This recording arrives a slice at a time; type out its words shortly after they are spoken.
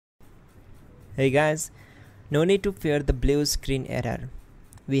Hey guys, no need to fear the blue screen error.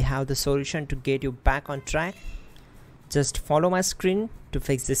 We have the solution to get you back on track. Just follow my screen to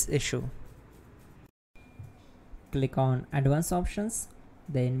fix this issue. Click on Advanced Options,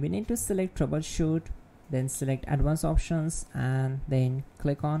 then we need to select Troubleshoot, then select Advanced Options and then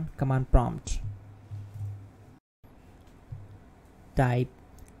click on Command Prompt. Type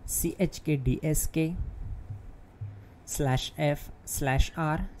chkdsk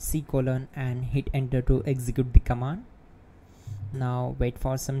 /f/r and hit enter to execute the command. Now wait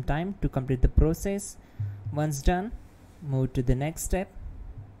for some time to complete the process. Once done, move to the next step.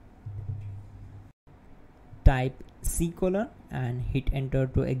 Type and hit enter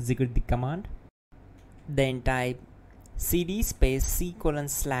to execute the command. Then type cd space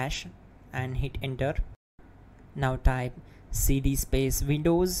 // and hit enter. Now type cd space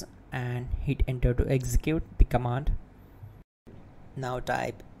Windows and hit enter to execute the command. Now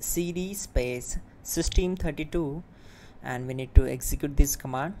type cd space system32 and we need to execute this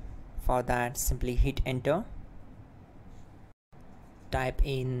command. For that, simply hit enter. Type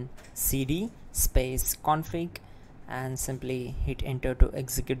in cd space config and simply hit enter to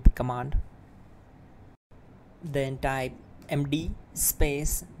execute the command. Then type md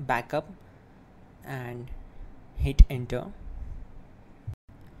space backup and hit enter.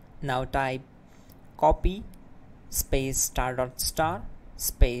 Now type copy space **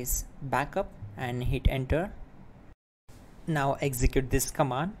 space backup and hit enter. Now execute this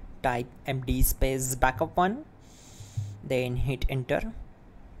command. Type md space backup1, then hit enter.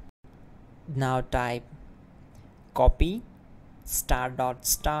 Now type copy **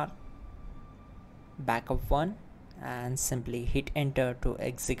 backup1 and simply hit enter to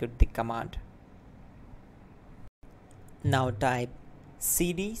execute the command. Now type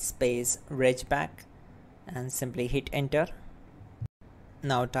cd space regback and simply hit enter.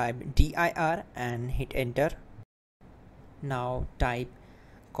 Now type dir and hit enter. Now type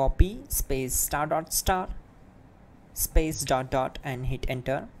copy space ** space .. and hit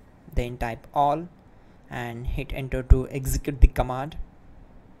enter. Then type all and hit enter to execute the command.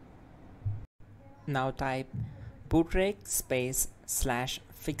 Now type bootrec space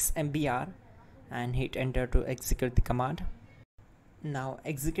 /fixmbr and hit enter to execute the command. Now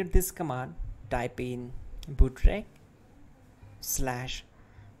execute this command. Type in bootrec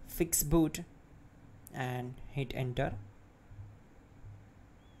 /fixboot and hit enter.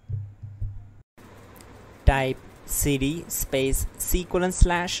 Type cd space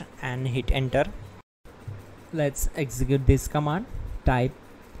 // and hit enter. Let's execute this command. Type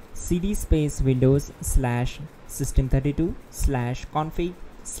cd space Windows /system32 /config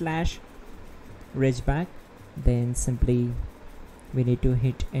 /regback. Then simply we need to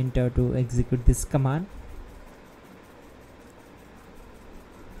hit enter to execute this command.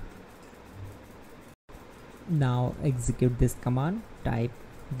 Now execute this command. Type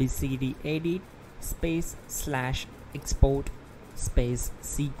bcd edit space /export space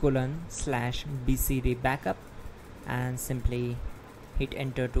c:/bcd backup and simply hit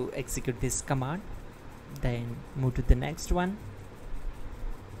enter to execute this command. Then move to the next one.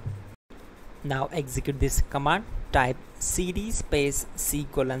 Now execute this command. Type cd space c:/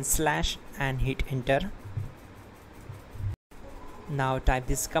 and hit enter. Now type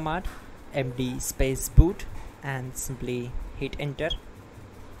this command md space boot and simply hit enter.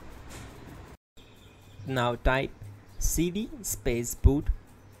 Now type cd space boot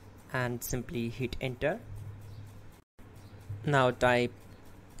and simply hit enter. Now type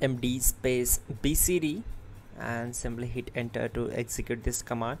md space bcd and simply hit enter to execute this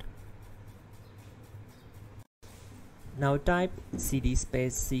command. Now type cd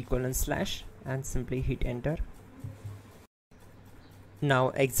space c:/ and simply hit enter. Now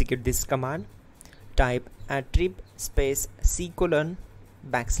execute this command. Type attrib space c:/boot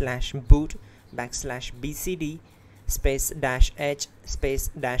 /bcd space -h space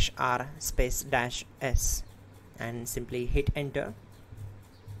 -r space -s and simply hit enter.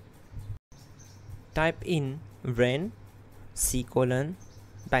 Type in ren c:/boot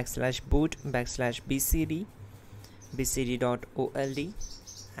 /bcd bcd.old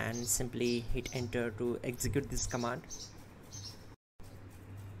and simply hit enter to execute this command.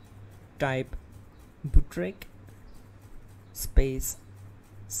 Type bootrec space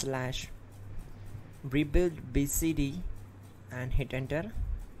 /rebuild bcd and hit enter.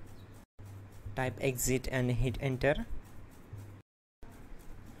 Type exit and hit enter.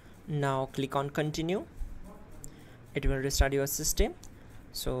 Now click on continue. It will restart your system.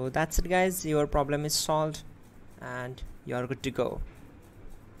 So that's it guys, your problem is solved and you are good to go.